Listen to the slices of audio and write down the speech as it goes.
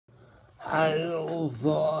I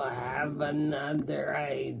also have another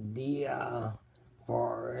idea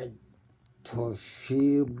for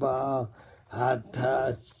Toshiba,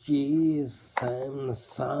 Hitachi,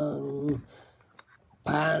 Samsung,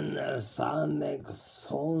 Panasonic,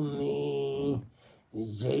 Sony,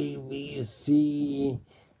 JVC,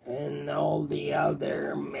 and all the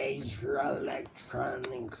other major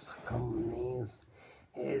electronics companies.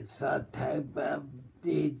 It's a type of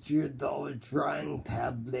digital drawing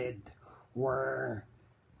tablet where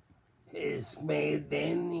it's made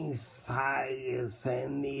any size,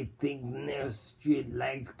 any thickness you'd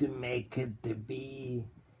like to make it to be.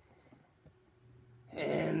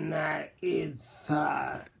 And it's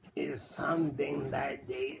something that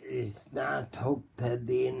is not hooked to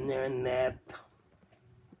the internet.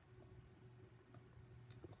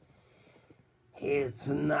 It's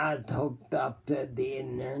not hooked up to the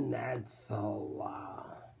internet, so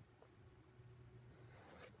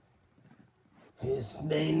it's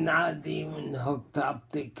not even hooked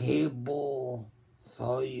up to cable,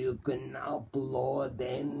 so you can upload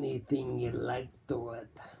anything you like to it.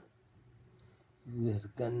 You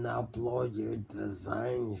can upload your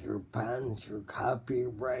designs, your patents, your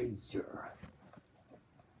copyrights,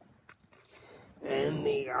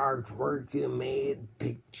 any artwork you made,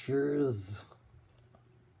 pictures,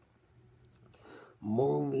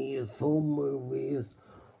 movies, home movies,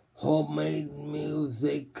 homemade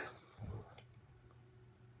music.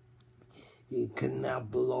 You can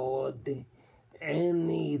upload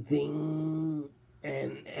anything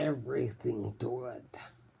and everything to it.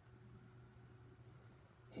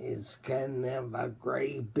 It's kind of a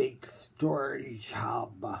great big storage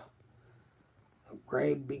hub. A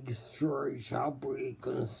great big storage hub where you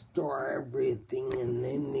can store everything and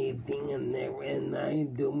anything in there. And I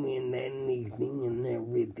do mean anything and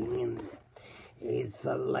everything in there. It's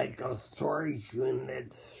like a storage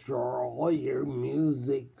unit. Store all your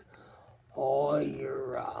music, all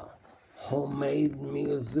your homemade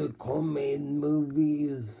music, homemade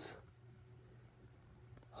movies,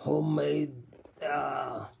 homemade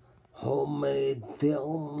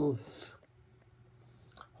films,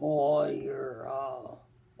 all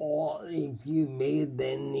if you made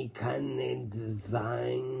any kind of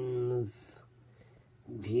designs,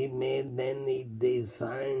 if you made any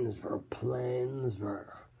designs or plans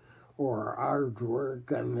or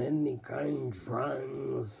artwork of any kind,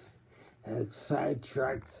 drawings,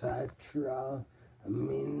 etc., etc. I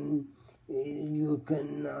mean, you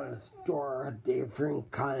can store different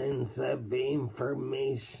kinds of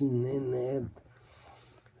information in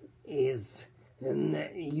it. And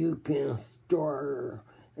you can store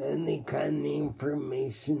any kind of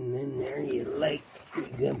information in there you like. You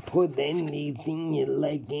can put anything you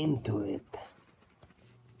like into it.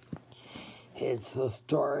 It's a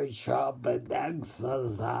storage hub. It acts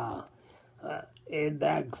as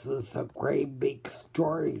a great big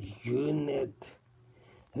storage unit.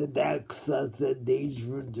 It acts as a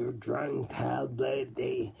digital drawing tablet.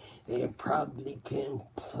 It probably can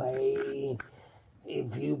play.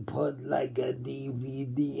 If you put like a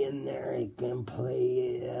DVD in there, it can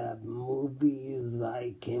play movies,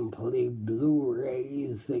 it can play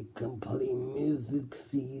Blu-rays, it can play music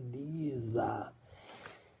CDs.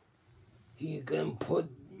 You can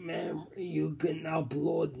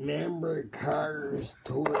upload memory cards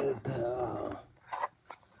to it.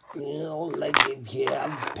 Like if you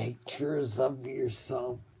have pictures of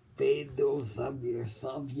yourself, videos of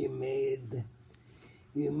yourself you made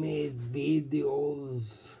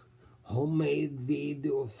videos, homemade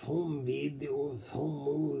videos,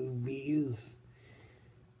 home movies,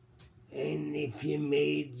 and if you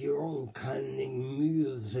made your own kind of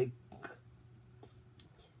music,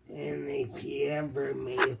 and if you ever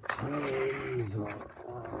made plans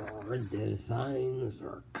or designs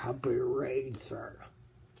or copyrights, or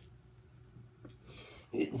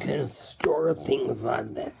you can store things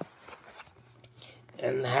on that.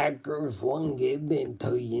 And hackers won't get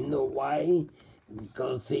into, you know why?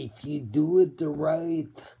 Because if you do it right,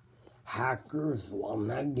 hackers will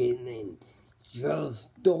not get in. Just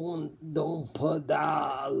don't put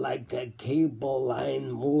like a cable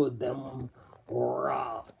line modem or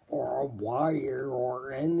a wire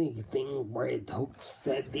or anything where it hooks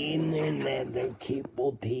to the internet or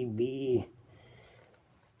cable TV,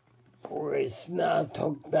 or it's not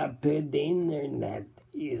hooked up to the internet.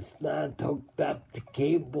 It's not hooked up to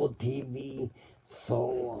cable TV,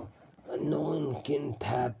 so no one can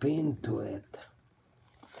tap into it.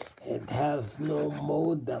 It has no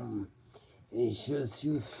modem. It's just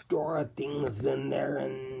you store things in there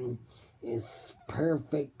and it's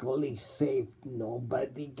perfectly safe.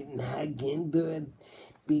 Nobody can hack into it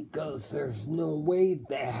because there's no way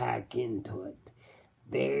to hack into it.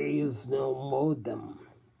 There is no modem.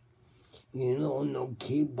 No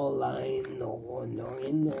cable line, no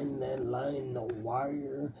internet line, no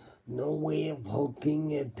wire, no way of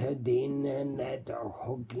hooking it to the internet or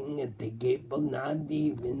hooking it to cable, not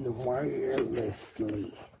even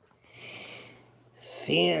wirelessly.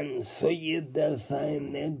 And so you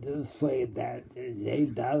design it this way that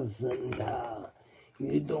it doesn't,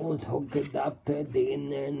 you don't hook it up to the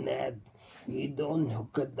internet, you don't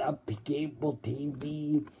hook it up to cable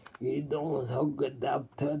TV, you don't hook it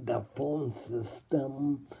up to the phone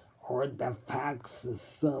system or the fax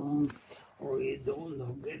system, or you don't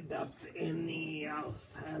hook it up to any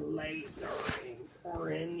satellite or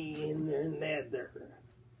any internet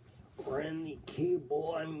or any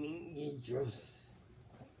cable. I mean,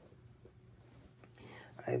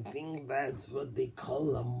 I think that's what they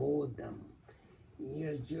call a modem.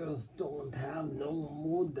 You just don't have no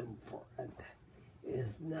modem for it.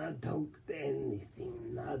 It's not hooked to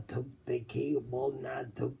anything, not hooked to cable, not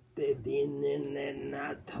hooked to the internet,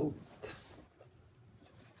 not hooked.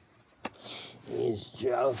 It's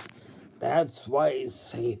just, that's why it's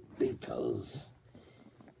safe, because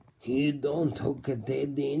you don't hook it to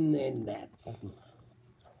the internet.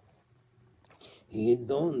 You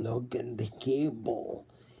don't hook it to cable.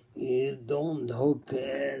 You don't hook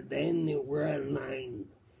it anywhere online.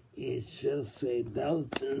 It's just it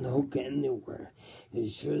doesn't hook anywhere.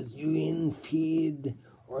 It's just you in-feed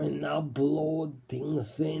or upload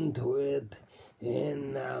things into it,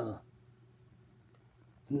 and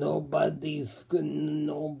nobody's gonna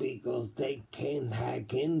know because they can't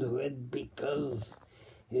hack into it, because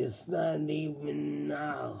it's not even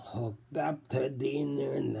hooked up to the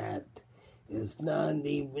internet. It's not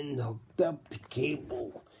even hooked up to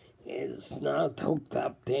cable. It's not hooked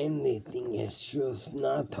up to anything. It's just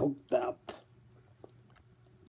not hooked up.